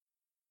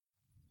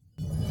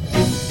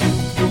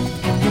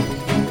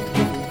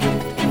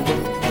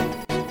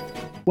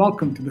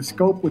Welcome to The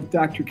Scope with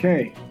Dr.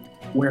 K,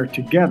 where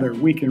together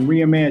we can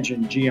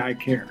reimagine GI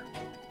care.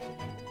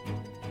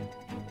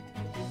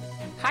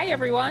 Hi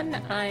everyone,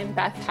 I'm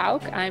Beth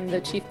Houck. I'm the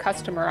Chief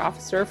Customer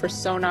Officer for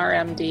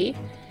SonarMD.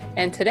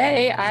 And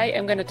today I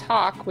am going to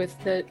talk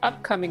with the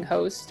upcoming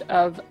host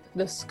of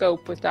The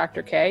Scope with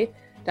Dr. K,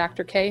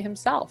 Dr. K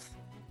himself.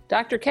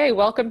 Dr. K,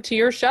 welcome to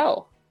your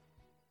show.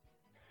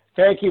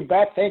 Thank you,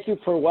 Beth. Thank you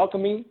for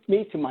welcoming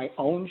me to my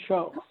own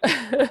show.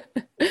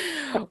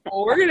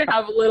 Well, we're going to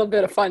have a little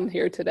bit of fun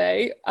here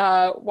today.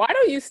 Why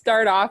don't you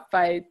start off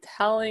by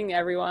telling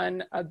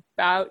everyone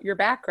about your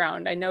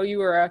background? I know you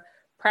were a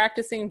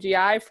practicing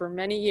GI for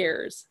many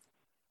years.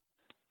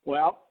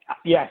 Well,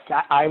 yes,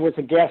 I was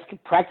a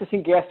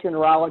practicing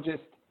gastroenterologist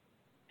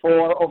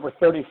for over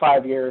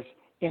 35 years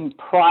in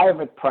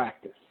private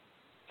practice.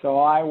 So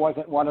I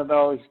wasn't one of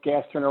those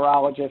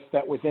gastroenterologists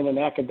that was in an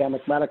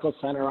academic medical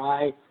center.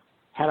 I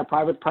had a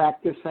private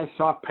practice. I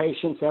saw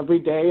patients every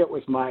day. It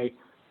was my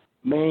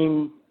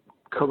main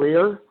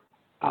career.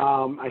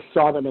 I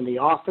saw them in the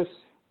office,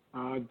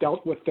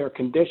 dealt with their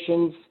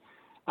conditions.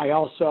 I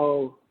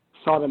also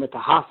saw them at the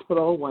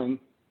hospital when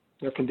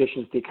their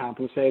conditions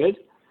decompensated.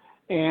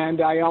 And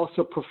I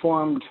also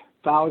performed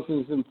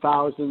thousands and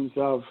thousands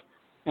of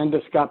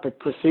endoscopic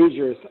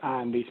procedures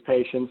on these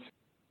patients.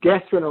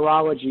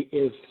 Gastroenterology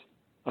is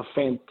a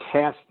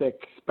fantastic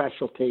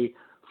specialty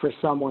for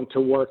someone to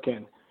work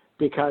in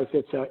because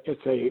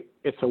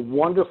it's a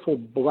wonderful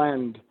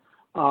blend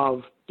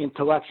of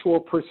intellectual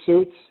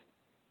pursuits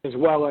as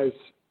well as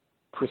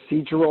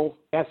procedural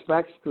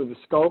aspects through the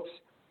scopes.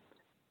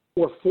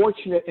 We're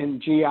fortunate in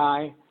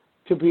GI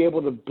to be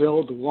able to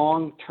build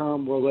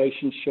long-term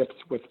relationships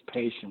with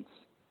patients.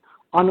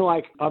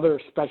 Unlike other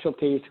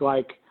specialties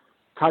like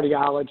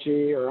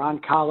cardiology or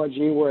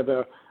oncology where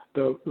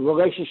the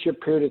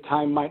relationship period of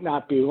time might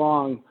not be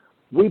long,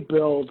 we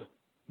build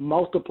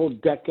multiple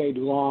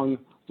decade-long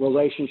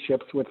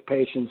relationships with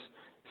patients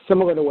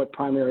similar to what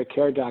primary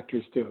care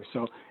doctors do.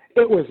 So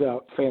it was a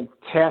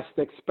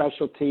fantastic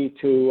specialty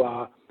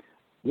to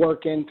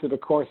work in through the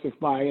course of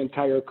my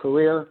entire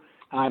career.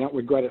 I don't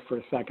regret it for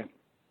a second.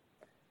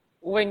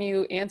 When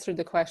you answered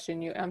the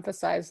question, you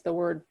emphasized the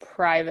word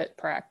private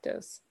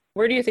practice.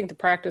 Where do you think the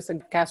practice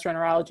of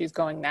gastroenterology is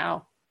going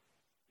now?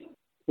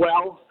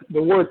 Well,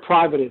 the word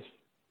private is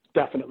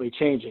definitely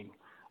changing.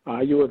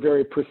 You were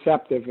very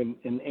perceptive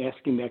in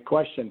asking that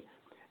question.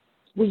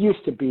 We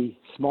used to be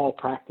small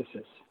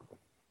practices,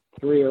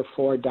 3 or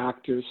 4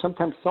 doctors,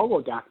 sometimes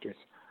solo doctors,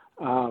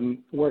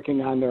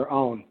 working on their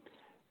own.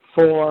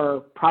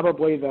 For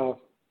probably the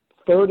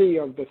 30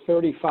 of the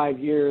 35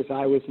 years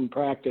I was in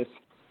practice,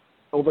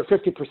 over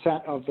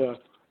 50% of the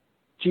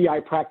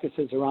GI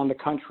practices around the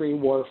country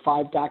were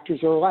 5 doctors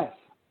or less.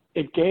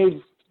 It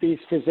gave these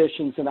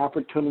physicians an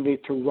opportunity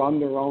to run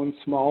their own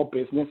small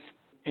business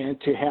and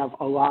to have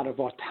a lot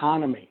of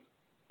autonomy.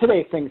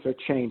 Today, things are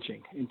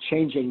changing and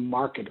changing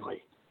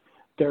markedly.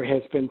 There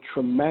has been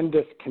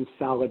tremendous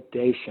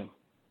consolidation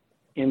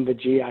in the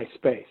GI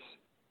space.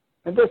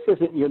 And this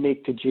isn't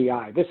unique to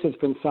GI. This has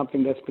been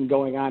something that's been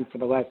going on for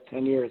the last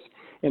 10 years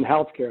in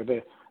healthcare.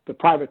 The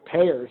private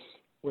payers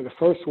were the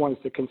first ones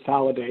to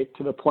consolidate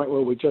to the point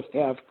where we just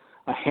have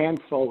a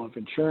handful of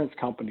insurance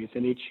companies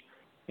in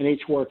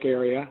each work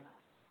area.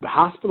 The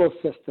hospital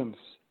systems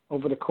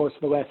over the course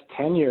of the last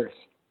 10 years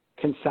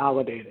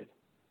consolidated.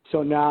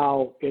 So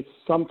now it's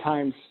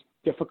sometimes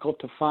difficult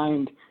to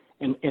find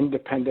an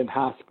independent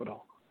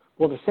hospital.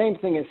 Well, the same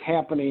thing is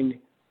happening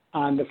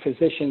on the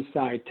physician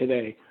side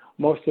today.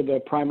 Most of the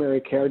primary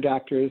care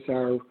doctors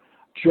are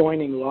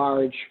joining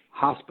large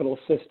hospital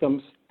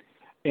systems,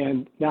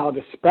 and now the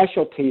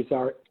specialties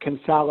are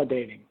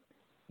consolidating.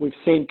 We've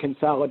seen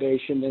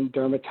consolidation in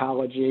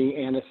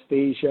dermatology,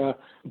 anesthesia,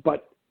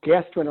 but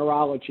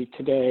gastroenterology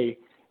today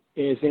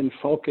is in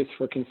focus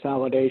for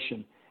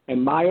consolidation.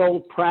 And my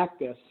old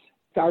practice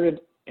started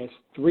as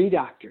 3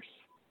 doctors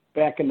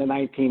back in the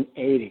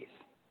 1980s.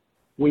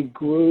 We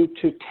grew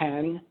to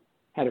 10,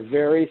 had a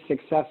very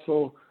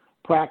successful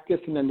practice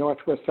in the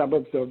northwest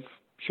suburbs of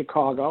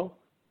Chicago.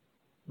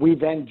 We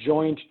then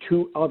joined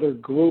 2 other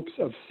groups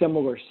of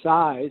similar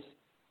size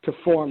to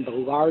form the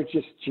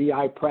largest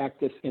GI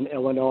practice in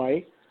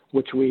Illinois,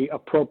 which we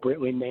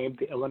appropriately named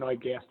the Illinois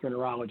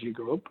Gastroenterology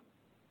Group.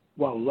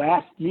 Well,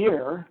 last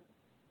year,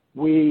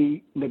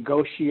 we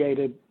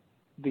negotiated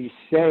the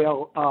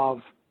sale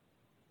of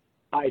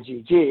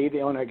IGG, the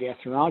Illinois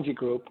Gastroenterology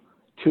Group,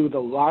 to the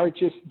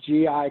largest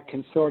GI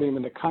consortium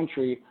in the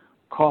country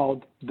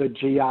called the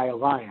GI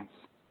Alliance.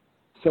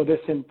 So this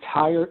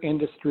entire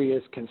industry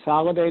is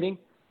consolidating,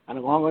 and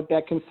along with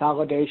that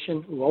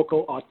consolidation,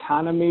 local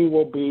autonomy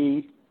will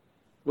be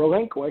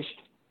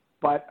relinquished,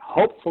 but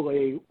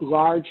hopefully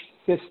large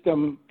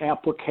system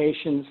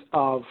applications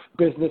of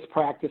business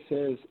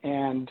practices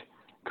and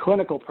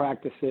clinical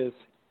practices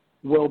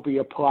will be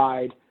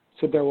applied,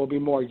 so there will be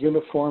more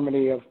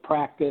uniformity of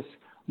practice,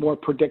 more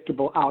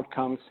predictable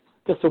outcomes.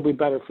 This will be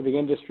better for the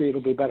industry.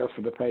 It'll be better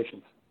for the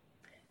patients.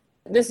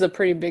 This is a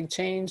pretty big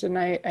change, and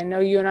I know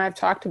you and I have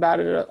talked about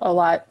it a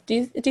lot. Do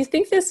you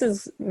think this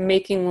is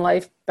making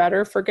life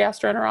better for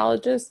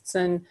gastroenterologists?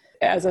 And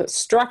as a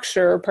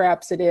structure,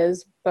 perhaps it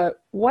is,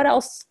 but what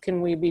else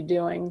can we be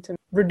doing to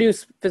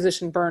reduce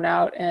physician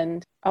burnout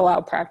and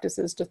allow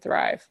practices to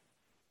thrive?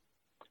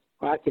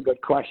 Well, that's a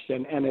good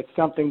question, and it's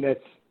something that's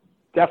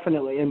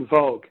definitely in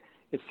vogue.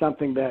 It's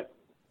something that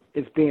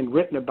is being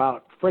written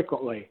about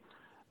frequently.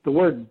 The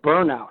word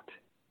burnout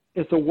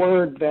is a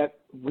word that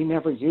we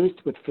never used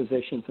with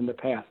physicians in the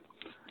past.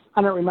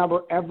 I don't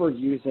remember ever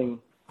using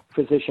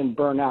physician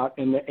burnout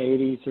in the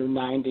 80s or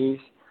 90s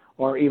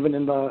or even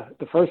in the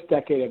first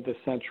decade of this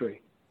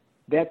century.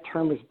 That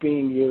term is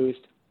being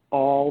used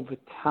all the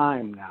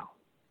time now.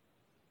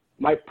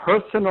 My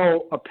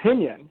personal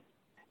opinion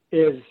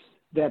is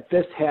that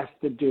this has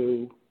to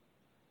do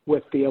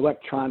with the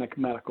electronic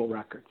medical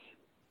records.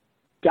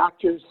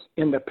 Doctors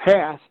in the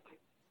past,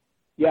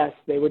 yes,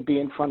 they would be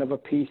in front of a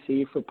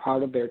PC for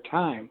part of their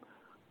time,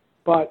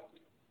 but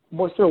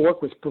most of their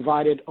work was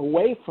provided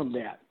away from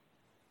that.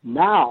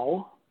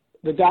 Now,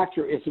 the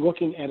doctor is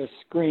looking at a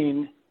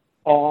screen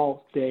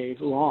all day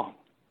long.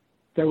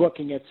 They're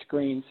looking at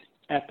screens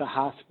at the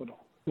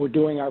hospital. We're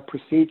doing our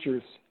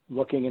procedures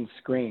looking in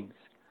screens.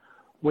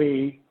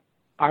 We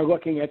are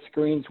looking at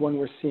screens when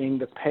we're seeing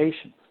the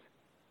patients.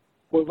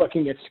 We're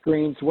looking at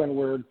screens when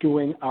we're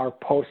doing our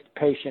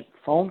post-patient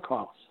phone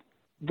calls.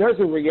 There's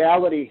a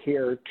reality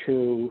here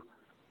to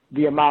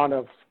the amount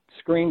of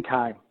screen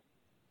time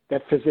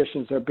that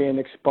physicians are being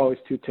exposed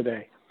to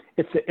today.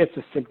 It's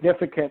a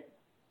significant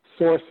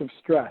source of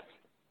stress.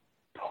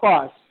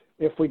 Plus,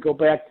 if we go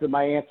back to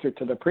my answer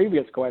to the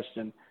previous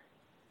question,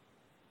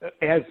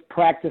 as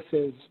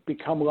practices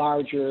become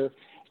larger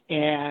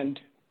and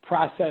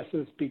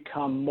processes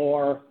become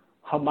more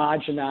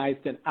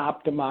homogenized and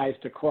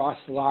optimized across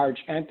large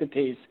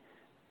entities,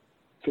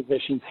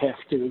 physicians have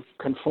to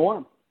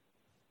conform.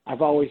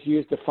 I've always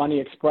used a funny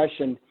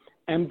expression,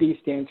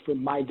 MD stands for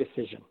my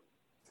decision.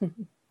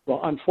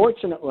 Well,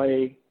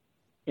 unfortunately,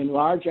 in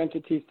large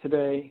entities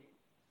today,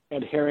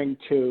 adhering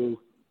to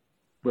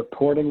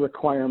reporting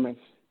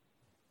requirements,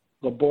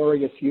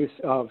 laborious use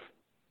of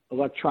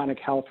electronic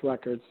health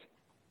records,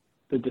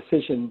 the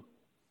decision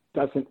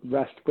doesn't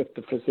rest with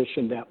the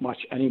physician that much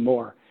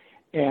anymore.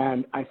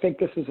 And I think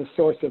this is a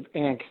source of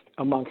angst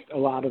amongst a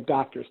lot of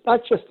doctors,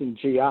 not just in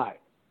GI,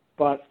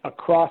 but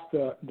across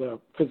the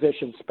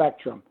physician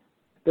spectrum.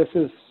 This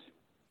is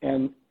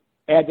an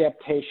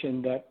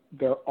adaptation that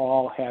they're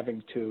all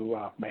having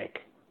to make.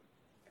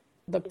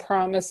 The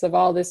promise of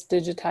all this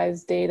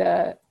digitized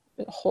data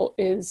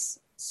is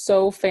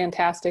so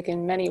fantastic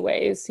in many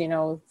ways. You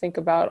know, think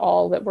about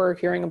all that we're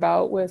hearing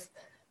about with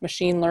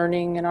machine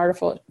learning and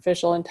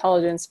artificial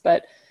intelligence,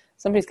 but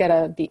somebody's got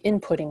to be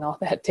inputting all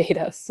that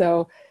data.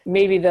 So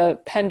maybe the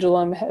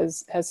pendulum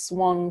has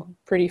swung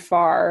pretty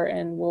far,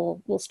 and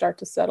we'll start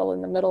to settle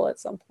in the middle at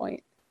some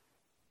point.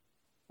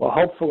 Well,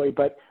 hopefully,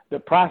 but the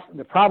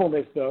problem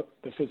is the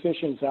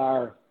physicians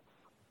are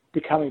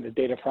becoming the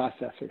data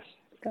processors.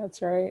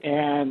 That's right.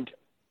 And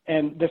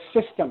the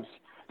systems,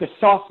 the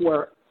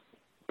software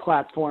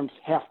platforms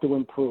have to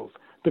improve.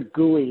 The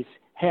GUIs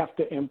have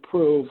to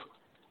improve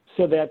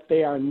so that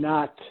they are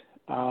not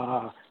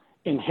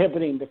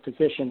inhibiting the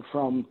physician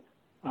from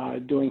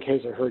doing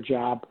his or her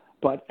job,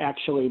 but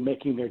actually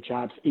making their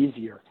jobs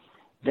easier.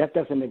 That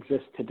doesn't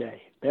exist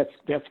today.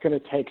 That's going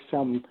to take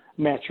some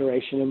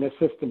maturation in the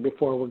system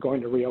before we're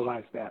going to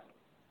realize that.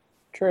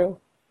 True.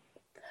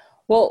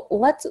 Well,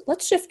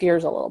 let's shift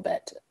gears a little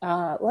bit.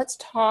 Let's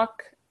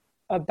talk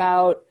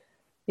about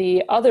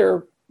the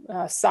other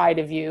side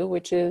of you,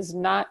 which is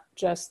not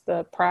just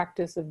the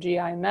practice of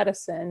GI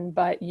medicine,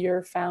 but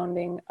your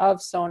founding of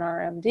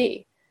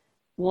SonarMD.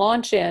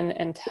 Launch in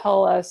and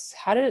tell us,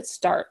 how did it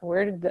start?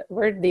 Where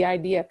did the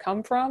idea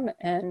come from,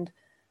 and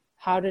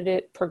how did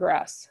it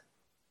progress?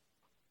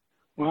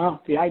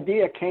 Well, the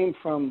idea came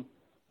from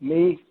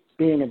me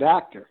being a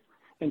doctor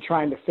and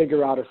trying to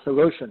figure out a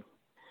solution.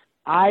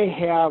 I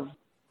have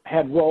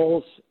had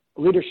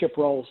leadership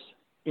roles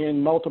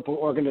in multiple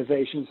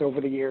organizations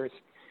over the years.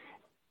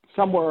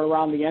 Somewhere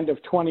around the end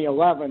of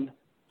 2011,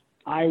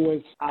 I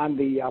was on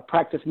the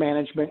Practice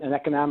Management and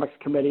Economics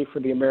Committee for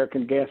the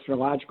American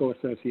Gastroenterological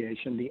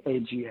Association, the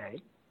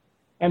AGA.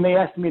 And they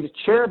asked me to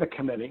chair the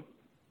committee.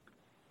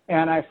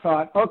 And I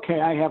thought,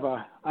 okay, I have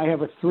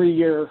a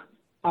 3-year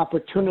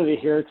opportunity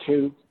here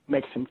to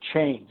make some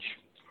change.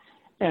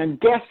 And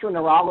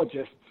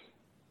gastroenterologists,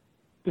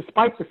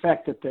 despite the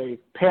fact that they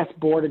pass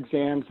board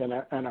exams and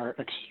are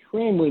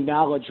extremely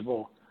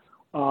knowledgeable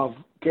of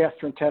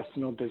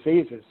gastrointestinal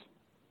diseases,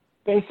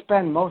 they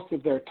spend most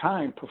of their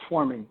time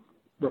performing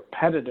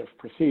repetitive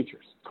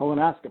procedures,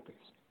 colonoscopies.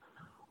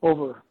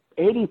 Over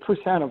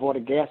 80% of what a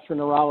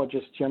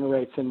gastroenterologist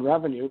generates in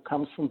revenue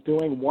comes from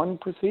doing one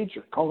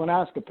procedure,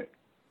 colonoscopy.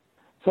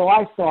 So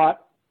I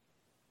thought,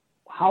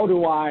 how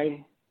do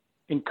I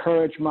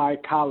encourage my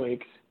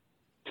colleagues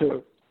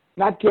to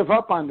not give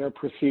up on their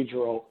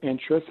procedural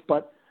interests,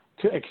 but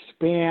to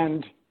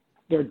expand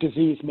their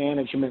disease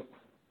management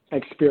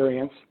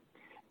experience?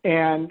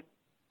 And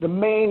the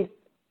main,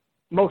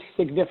 most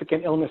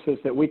significant illnesses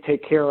that we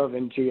take care of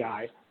in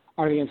GI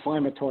are the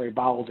inflammatory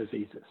bowel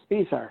diseases.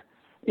 These are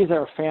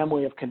a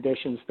family of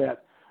conditions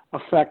that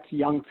affect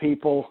young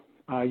people,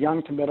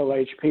 young to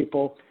middle-aged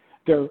people.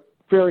 They're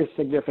very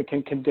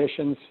significant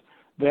conditions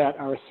that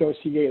are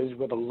associated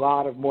with a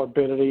lot of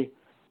morbidity.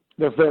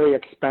 They're very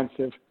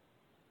expensive.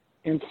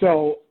 And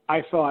so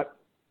I thought,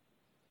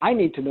 I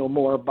need to know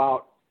more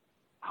about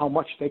how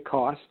much they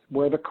cost,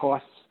 where the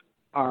costs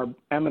are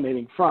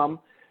emanating from.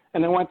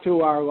 And I went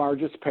to our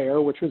largest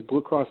payer, which was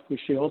Blue Cross Blue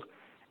Shield,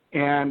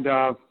 and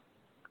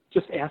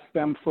just asked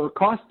them for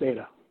cost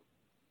data.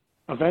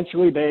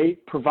 Eventually, they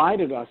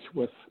provided us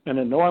with an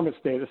enormous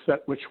data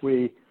set, which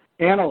we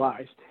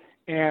analyzed.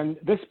 And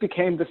this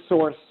became the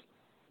source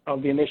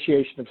of the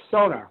initiation of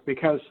Sonar,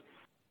 because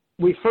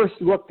we first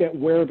looked at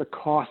where the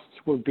costs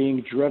were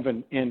being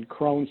driven in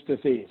Crohn's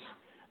disease.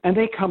 And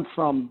they come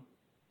from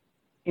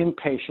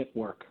inpatient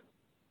work.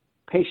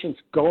 Patients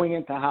going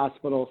into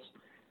hospitals,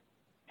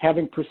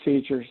 having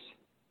procedures.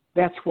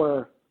 That's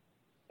where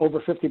over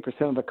 50%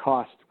 of the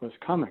cost was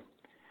coming.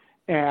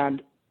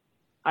 And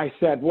I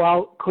said,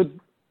 well,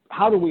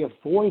 how do we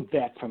avoid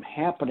that from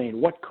happening?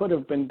 What could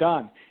have been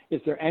done?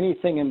 Is there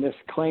anything in this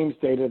claims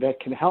data that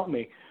can help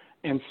me?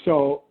 And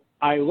so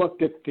I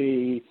looked at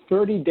the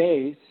 30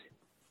 days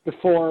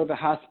before the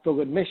hospital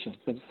admissions,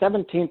 and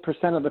 17%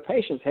 of the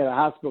patients had a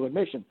hospital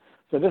admission.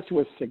 So this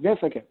was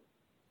significant.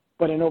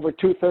 But in over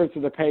 2/3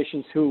 of the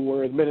patients who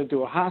were admitted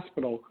to a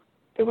hospital,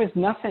 there was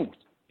nothing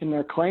in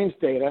their claims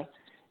data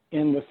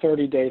in the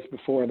 30 days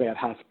before that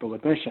hospital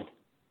admission.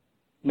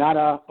 Not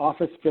an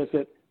office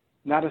visit,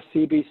 not a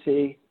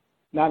CBC,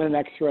 not an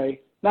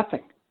x-ray,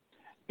 nothing.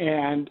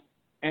 And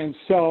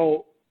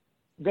so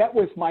that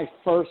was my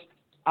first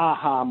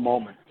aha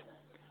moment.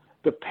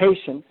 The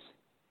patients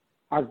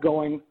are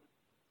going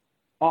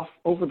off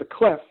over the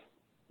cliff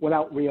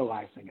without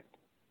realizing it.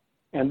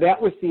 And that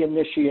was the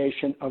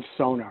initiation of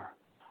Sonar.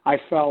 I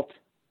felt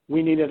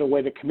we needed a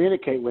way to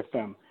communicate with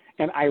them.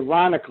 And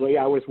ironically,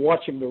 I was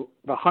watching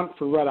the Hunt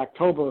for Red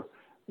October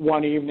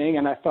one evening,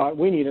 and I thought,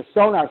 we need a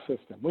Sonar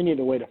system. We need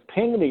a way to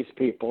ping these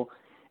people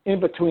in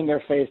between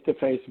their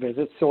face-to-face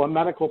visits so a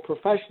medical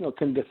professional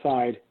can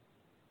decide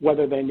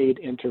whether they need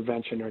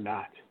intervention or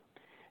not.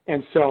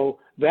 And so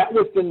that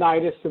was the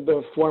nidus of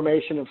the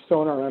formation of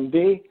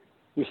SonarMD.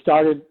 We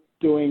started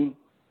doing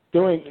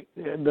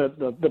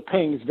the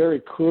pings very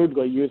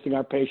crudely using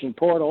our patient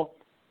portal,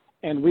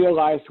 and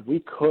realized we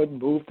could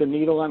move the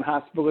needle on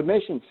hospital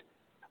admissions,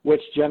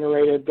 which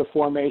generated the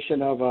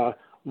formation of a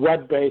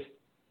web-based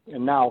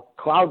and now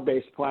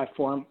cloud-based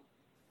platform,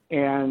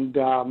 and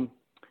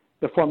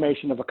the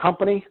formation of a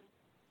company,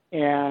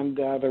 and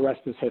the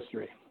rest is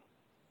history.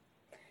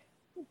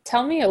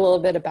 Tell me a little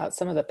bit about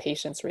some of the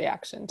patients'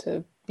 reaction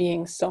to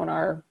being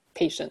Sonar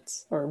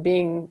patients or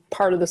being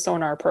part of the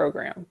Sonar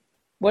program.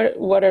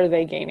 What are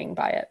they gaining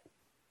by it?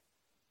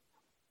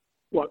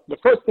 Well, the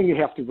first thing you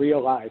have to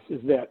realize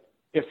is that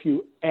if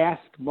you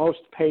ask most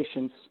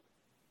patients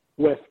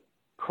with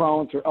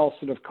Crohn's or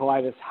ulcerative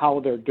colitis how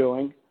they're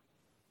doing,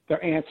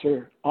 their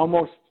answer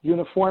almost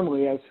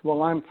uniformly is,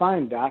 well, I'm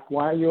fine, doc.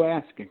 Why are you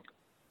asking?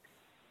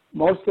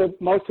 Most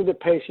of the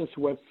patients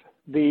with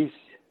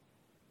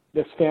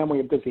this family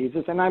of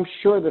diseases, and I'm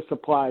sure this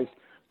applies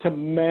to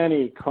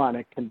many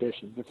chronic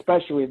conditions,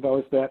 especially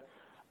those that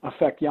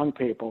affect young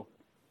people,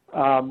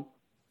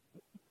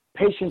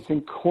 patients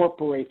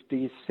incorporate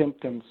these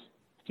symptoms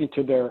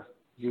into their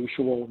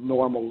usual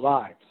normal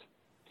lives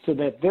so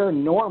that their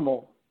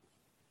normal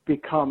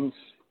becomes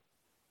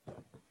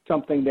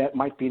something that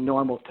might be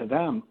normal to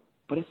them,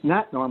 but it's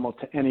not normal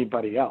to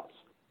anybody else.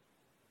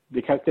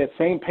 Because that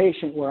same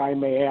patient where I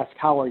may ask,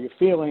 how are you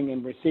feeling,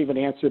 and receive an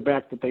answer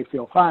back that they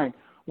feel fine,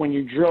 when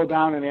you drill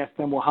down and ask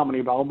them, well, how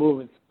many bowel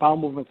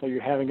movements are you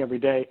having every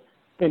day,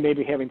 they may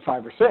be having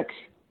 5 or 6.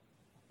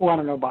 Well, I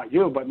don't know about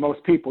you, but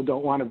most people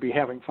don't want to be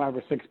having 5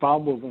 or 6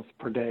 bowel movements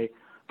per day,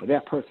 but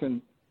that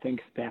person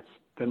thinks that's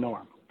the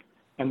norm,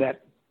 and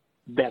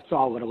that's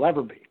all it'll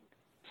ever be.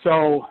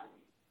 So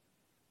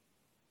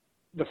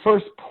the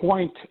first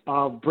point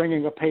of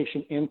bringing a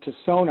patient into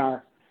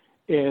Sonar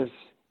is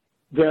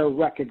their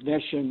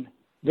recognition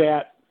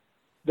that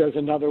there's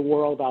another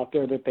world out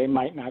there that they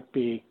might not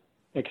be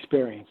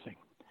experiencing.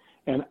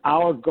 And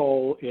our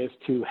goal is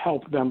to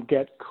help them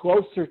get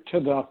closer to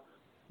the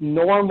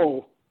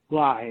normal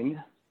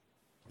line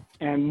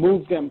and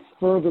move them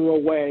further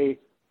away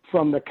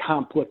from the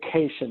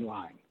complication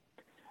line.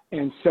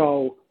 And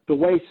so the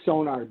way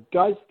Sonar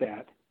does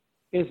that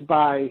is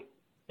by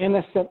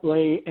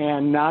innocently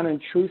and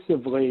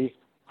non-intrusively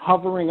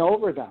hovering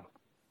over them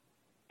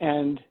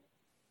and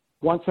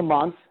once a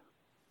month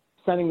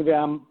sending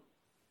them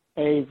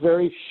a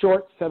very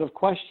short set of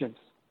questions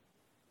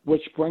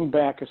which bring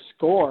back a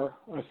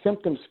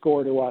symptom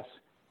score to us,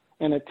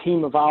 and a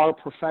team of our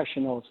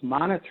professionals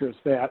monitors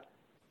that.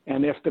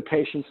 And if the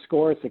patient's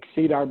scores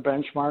exceed our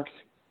benchmarks,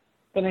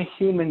 then a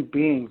human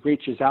being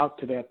reaches out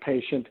to that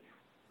patient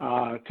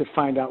to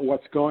find out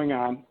what's going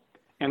on.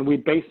 And we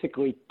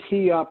basically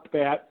tee up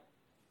that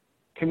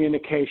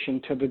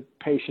communication to the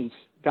patient's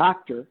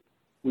doctor.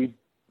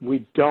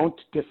 We don't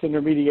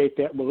disintermediate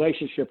that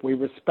relationship. We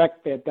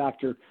respect that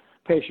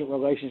doctor-patient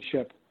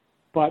relationship,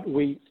 but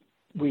we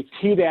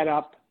tee that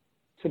up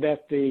so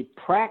that the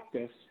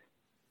practice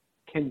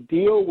can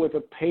deal with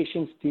a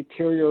patient's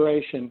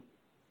deterioration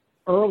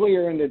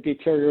earlier in the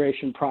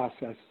deterioration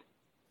process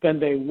than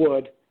they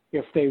would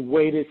if they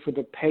waited for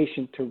the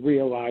patient to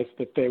realize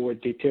that they were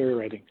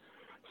deteriorating.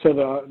 So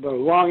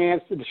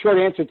the short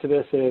answer to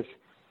this is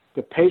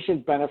the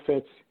patient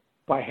benefits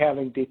by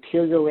having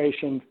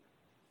deterioration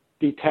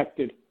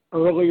detected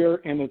earlier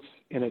in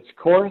its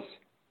course.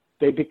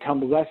 They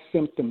become less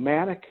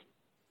symptomatic.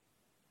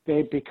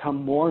 They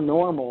become more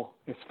normal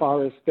as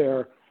far as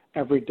their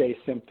everyday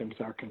symptoms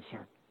are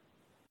concerned.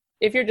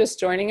 If you're just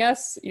joining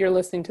us, you're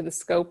listening to The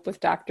Scope with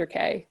Dr.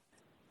 K.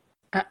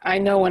 I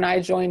know when I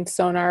joined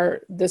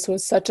Sonar, this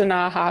was such an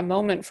aha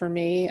moment for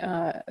me,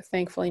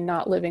 thankfully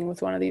not living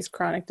with one of these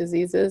chronic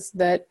diseases,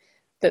 that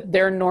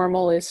their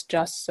normal is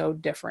just so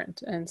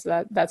different. And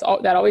so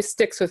that always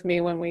sticks with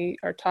me when we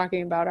are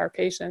talking about our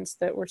patients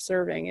that we're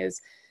serving, is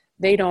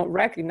they don't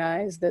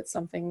recognize that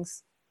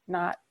something's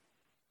not,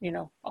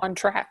 on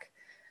track.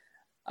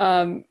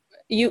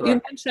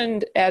 You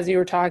mentioned, as you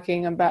were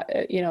talking about,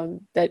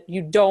 that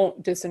you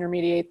don't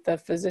disintermediate the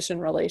physician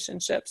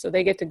relationship. So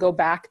they get to go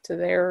back to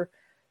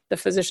the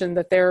physician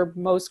that they're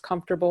most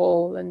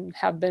comfortable and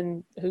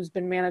who's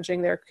been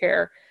managing their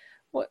care.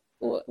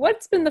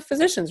 What's been the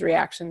physician's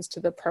reactions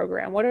to the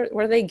program? What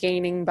are they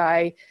gaining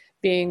by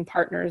being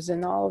partners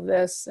in all of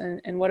this,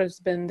 and what has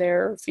been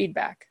their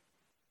feedback?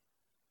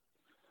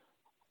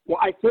 Well,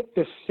 I think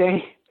the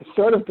same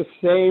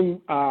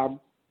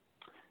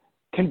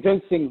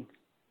convincing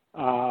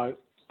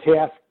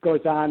task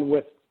goes on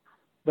with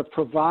the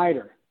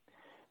provider,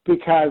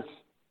 because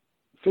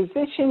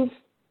physicians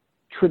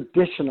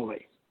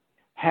traditionally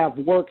have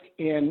worked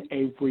in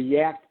a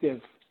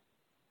reactive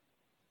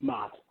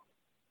model.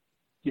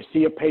 You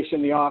see a patient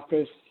in the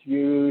office,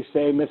 you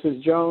say,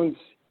 Mrs. Jones,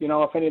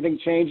 if anything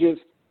changes,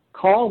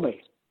 call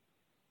me.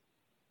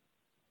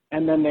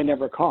 And then they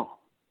never call.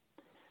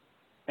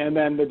 And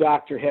then the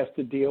doctor has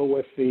to deal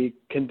with the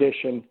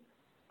condition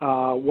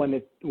when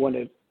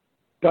it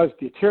does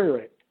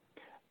deteriorate.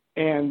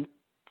 And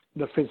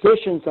the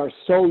physicians are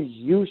so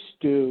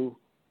used to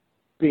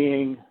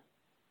being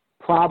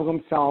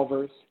problem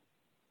solvers,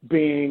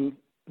 being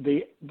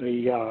the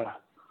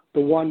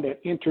one that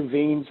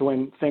intervenes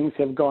when things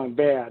have gone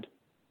bad.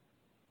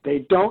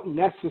 They don't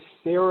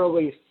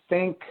necessarily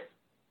think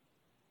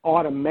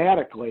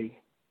automatically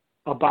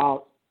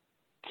about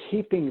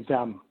keeping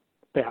them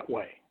that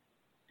way.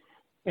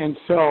 And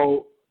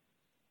so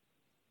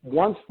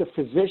once the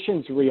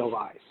physicians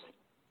realize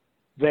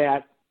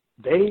that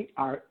they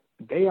are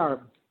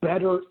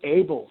better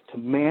able to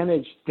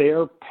manage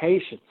their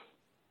patients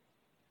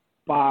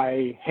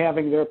by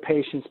having their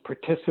patients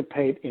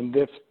participate in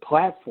this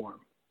platform,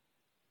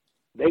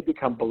 they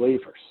become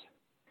believers.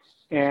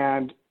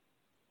 And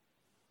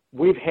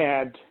we've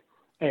had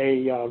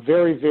a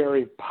very,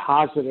 very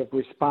positive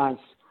response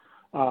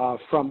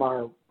from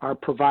our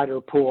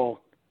provider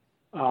pool,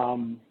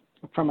 from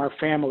our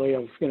family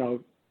of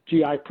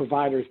GI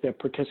providers that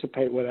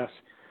participate with us.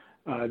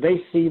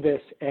 They see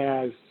this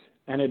as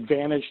an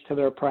advantage to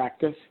their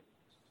practice,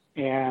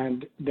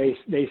 and they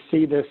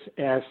see this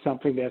as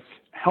something that's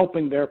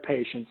helping their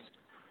patients.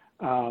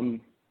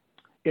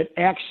 It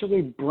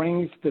actually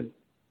brings the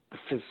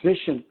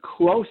physician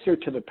closer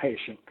to the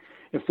patient.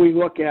 If we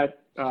look at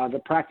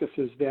the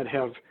practices that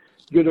have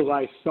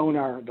utilized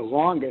Sonar the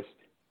longest,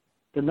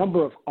 the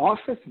number of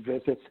office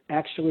visits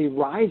actually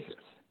rises.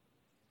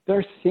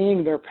 They're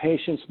seeing their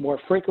patients more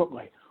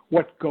frequently.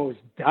 What goes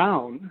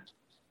down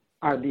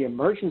are the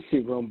emergency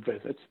room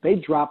visits. They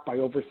drop by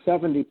over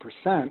 70%,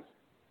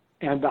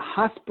 and the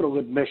hospital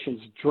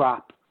admissions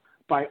drop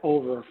by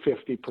over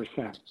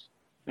 50%.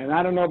 And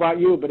I don't know about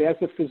you, but as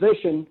a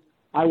physician,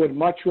 I would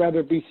much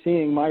rather be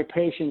seeing my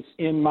patients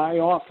in my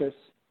office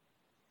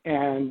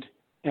and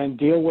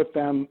deal with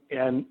them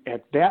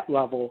at that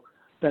level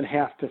than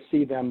have to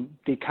see them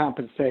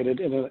decompensated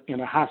in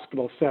a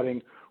hospital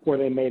setting where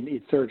they may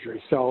need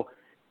surgery. So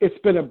it's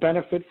been a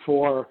benefit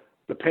for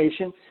the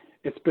patients.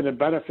 It's been a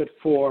benefit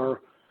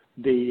for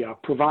the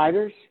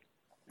providers,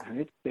 and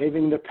it's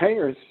saving the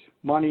payers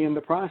money in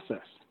the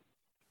process.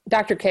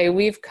 Dr. K,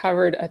 we've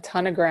covered a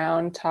ton of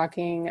ground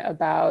talking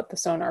about the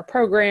Sonar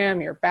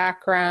program, your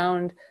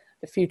background,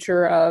 the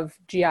future of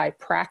GI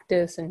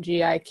practice and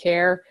GI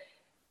care.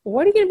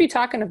 What are you going to be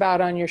talking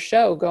about on your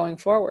show going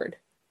forward?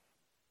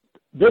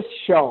 This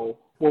show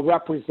will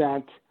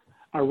represent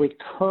a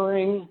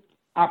recurring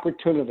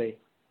opportunity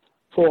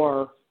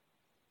for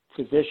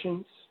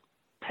physicians,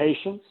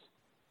 patients,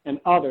 and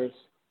others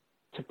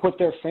to put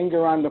their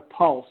finger on the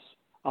pulse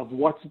of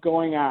what's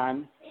going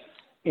on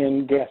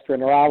in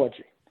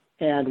gastroenterology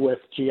and with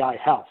GI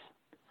health.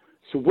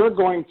 So we're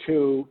going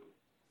to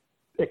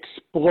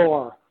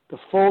explore the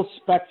full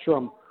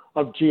spectrum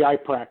of GI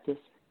practice.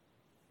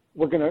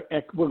 We're going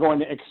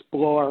to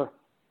explore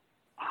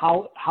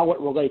how it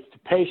relates to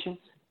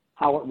patients,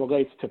 how it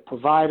relates to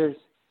providers,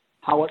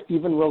 how it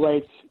even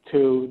relates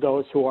to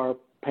those who are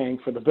paying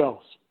for the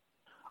bills.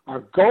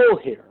 Our goal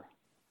here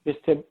is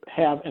to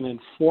have an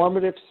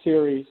informative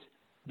series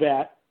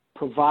that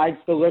provides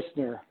the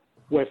listener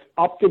with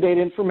up-to-date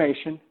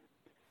information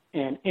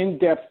and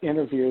in-depth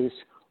interviews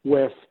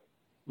with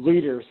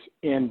leaders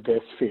in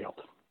this field.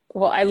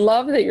 Well, I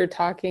love that you're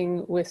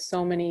talking with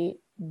so many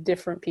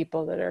different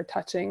people that are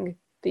touching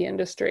the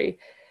industry.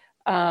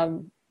 That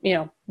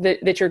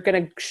you're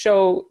going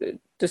to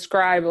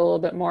describe a little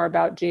bit more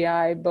about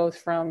GI, both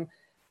from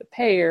the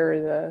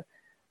payer,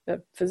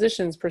 the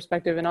physician's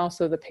perspective, and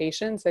also the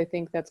patients. I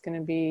think that's going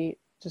to be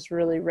just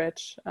really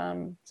rich.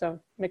 So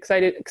I'm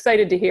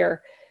excited to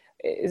hear.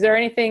 Is there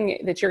anything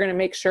that you're going to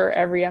make sure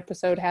every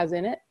episode has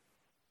in it?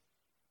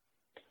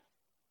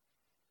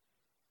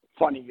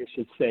 Funny you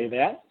should say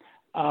that.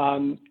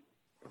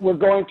 We're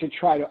going to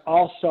try to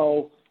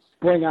also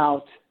bring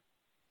out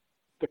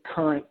the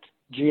current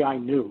GI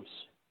news,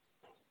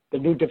 the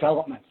new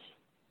developments,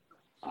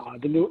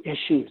 the new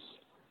issues.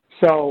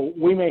 So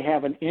we may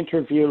have an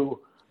interview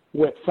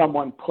with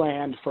someone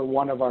planned for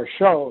one of our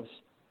shows,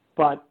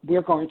 but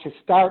we're going to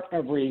start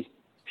every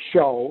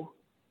show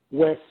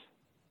with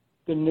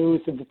the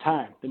news of the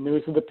time, the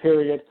news of the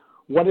period,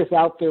 what is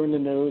out there in the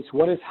news,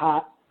 what is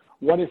hot,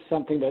 what is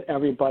something that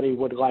everybody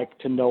would like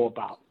to know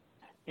about.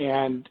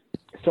 And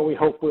so we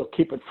hope we'll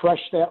keep it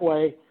fresh that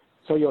way,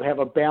 so you'll have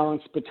a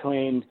balance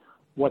between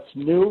what's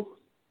new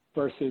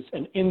versus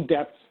an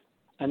in-depth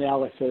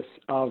analysis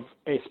of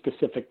a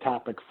specific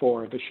topic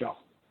for the show.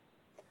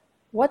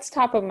 What's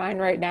top of mind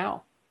right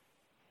now?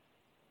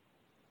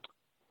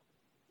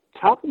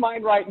 Top of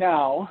mind right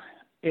now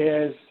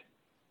is,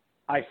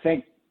 I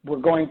think we're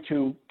going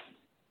to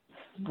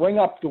bring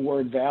up the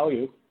word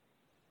value.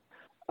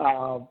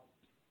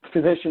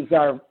 Physicians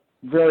are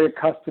very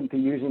accustomed to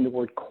using the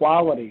word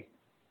quality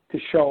to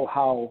show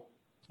how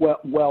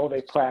well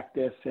they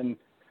practice, and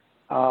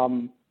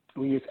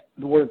we use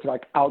the words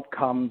like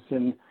outcomes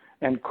and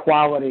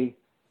quality.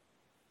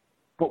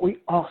 But we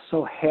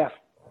also have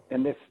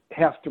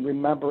to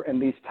remember in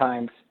these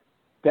times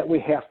that we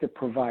have to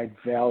provide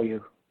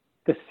value.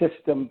 The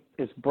system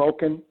is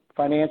broken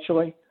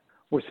financially.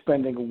 We're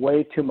spending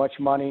way too much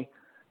money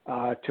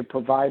to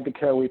provide the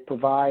care we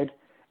provide.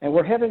 And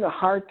we're having a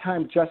hard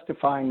time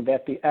justifying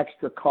that the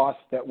extra cost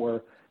that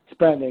we're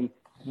spending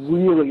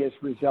really is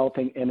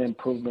resulting in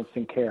improvements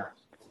in care.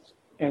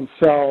 And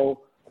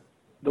so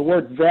the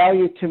word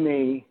value to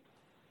me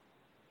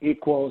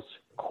equals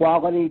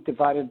quality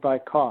divided by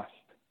cost.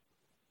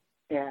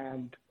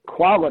 And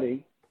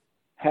quality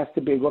has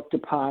to be looked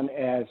upon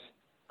as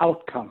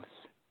outcomes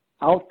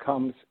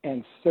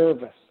and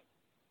service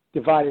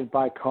divided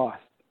by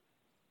cost.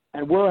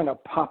 And we're in a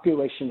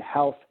population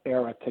health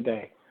era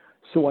today.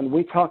 So when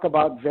we talk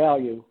about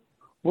value,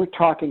 we're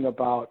talking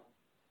about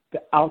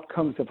the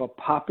outcomes of a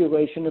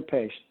population of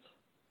patients,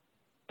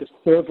 the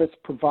service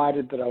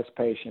provided to those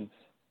patients,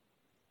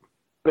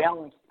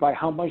 balanced by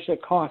how much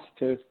it costs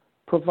to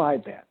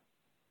provide that.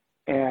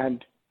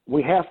 And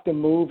we have to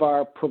move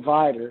our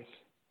providers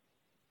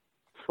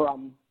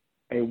from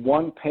a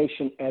one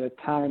patient at a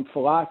time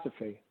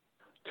philosophy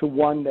to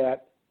one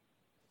that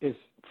is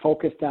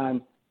focused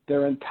on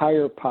their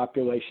entire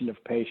population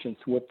of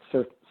patients with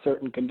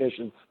certain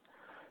conditions.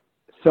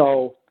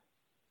 So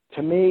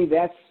to me,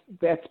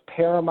 that's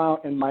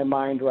paramount in my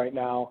mind right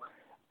now,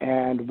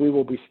 and we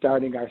will be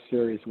starting our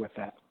series with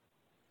that.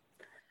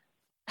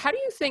 How do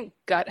you think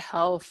gut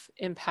health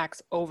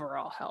impacts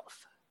overall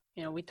health?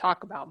 We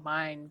talk about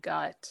mind,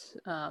 gut.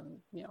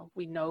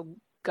 We know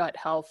gut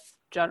health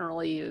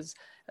generally is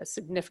a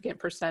significant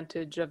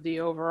percentage of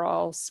the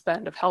overall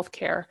spend of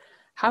healthcare.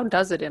 How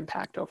does it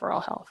impact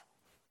overall health?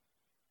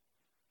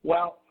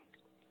 Well,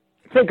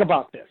 think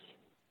about this.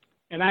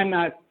 And I'm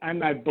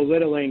not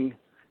belittling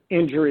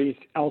injuries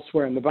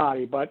elsewhere in the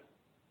body, but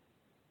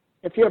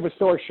if you have a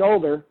sore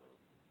shoulder,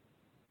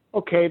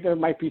 okay, there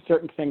might be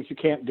certain things you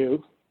can't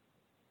do,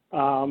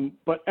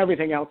 but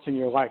everything else in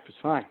your life is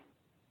fine.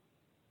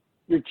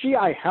 Your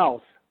GI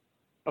health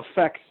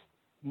affects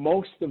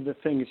most of the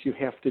things you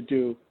have to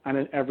do on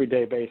an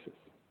everyday basis.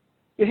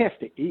 You have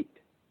to eat.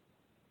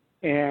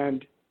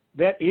 And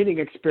that eating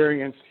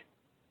experience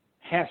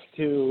has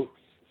to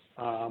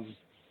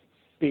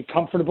be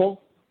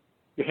comfortable.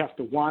 You have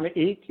to want to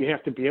eat. You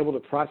have to be able to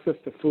process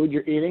the food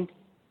you're eating.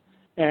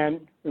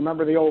 And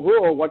remember the old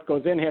rule, what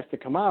goes in has to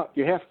come out.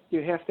 You have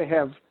to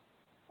have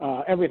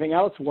everything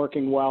else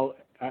working well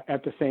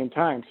at the same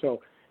time.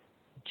 So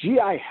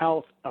GI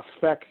health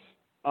affects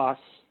us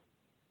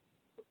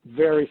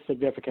very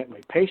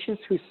significantly.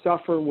 Patients who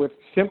suffer with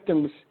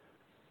symptoms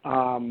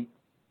from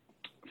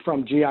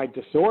GI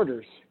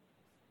disorders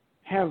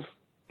have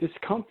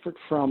discomfort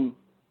from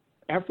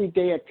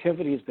everyday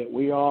activities that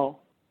we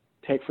all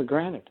take for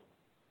granted.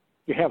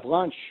 You have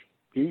lunch,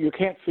 you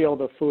can't feel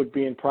the food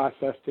being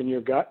processed in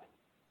your gut.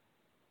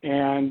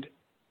 And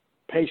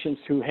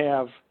patients who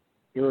have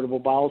irritable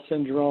bowel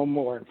syndrome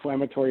or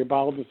inflammatory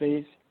bowel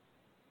disease,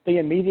 they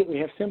immediately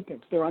have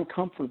symptoms. They're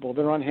uncomfortable,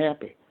 they're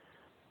unhappy.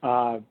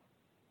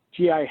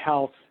 GI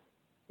health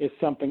is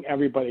something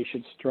everybody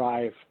should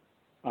strive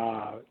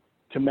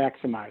to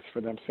maximize for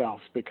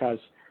themselves, because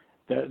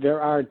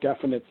there are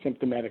definite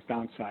symptomatic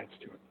downsides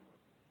to it.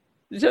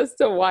 Just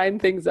to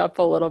wind things up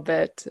a little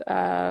bit,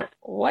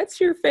 what's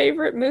your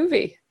favorite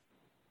movie?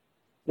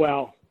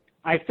 Well,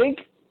 I think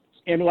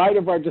in light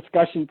of our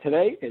discussion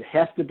today, it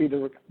has to be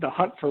the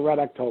Hunt for Red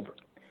October.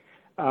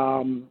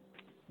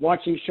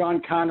 Watching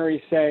Sean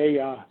Connery say,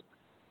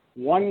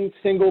 "One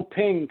single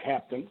ping,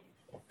 Captain,"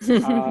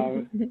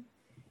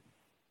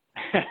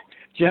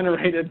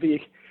 generated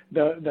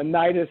the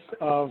nidus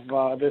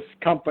of this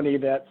company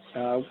that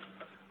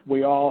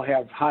we all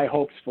have high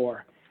hopes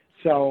for.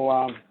 So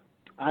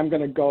I'm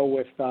going to go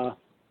with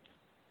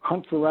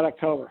Hunt for Red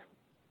October.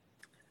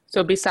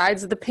 So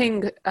besides the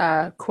ping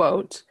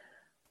quote,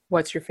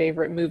 what's your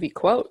favorite movie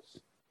quote?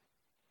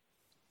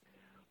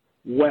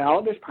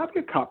 Well, there's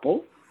probably a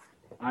couple.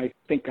 I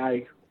think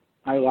I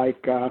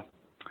like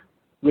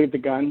 "Leave the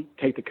gun,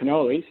 take the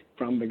cannolis"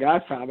 from The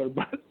Godfather,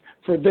 but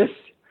for this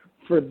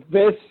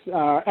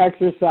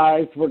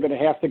exercise, we're going to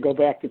have to go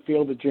back to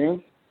Field of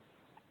Dreams,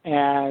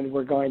 and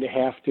we're going to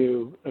have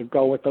to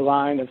go with the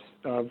line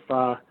of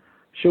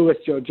Shoeless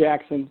Joe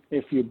Jackson: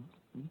 "If you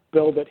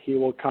build it, he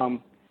will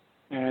come,"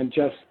 and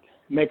just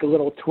make a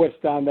little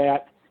twist on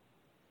that.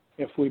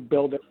 If we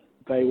build it,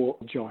 they will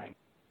join.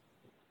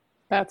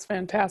 That's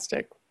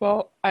fantastic.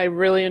 Well, I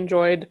really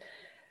enjoyed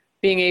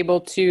being able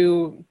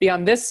to be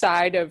on this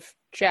side of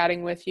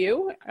chatting with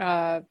you.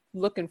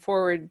 Looking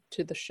forward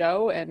to the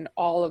show and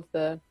all of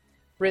the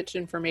rich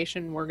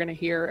information we're going to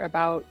hear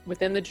about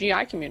within the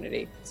GI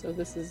community. So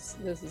this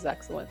is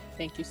excellent.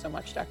 Thank you so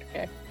much, Dr.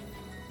 K.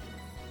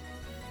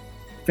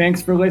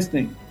 Thanks for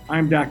listening.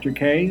 I'm Dr.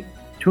 K.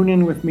 Tune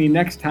in with me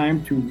next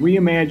time to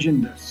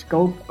reimagine the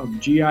scope of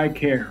GI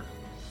care.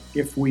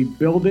 If we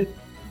build it,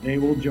 they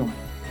will join.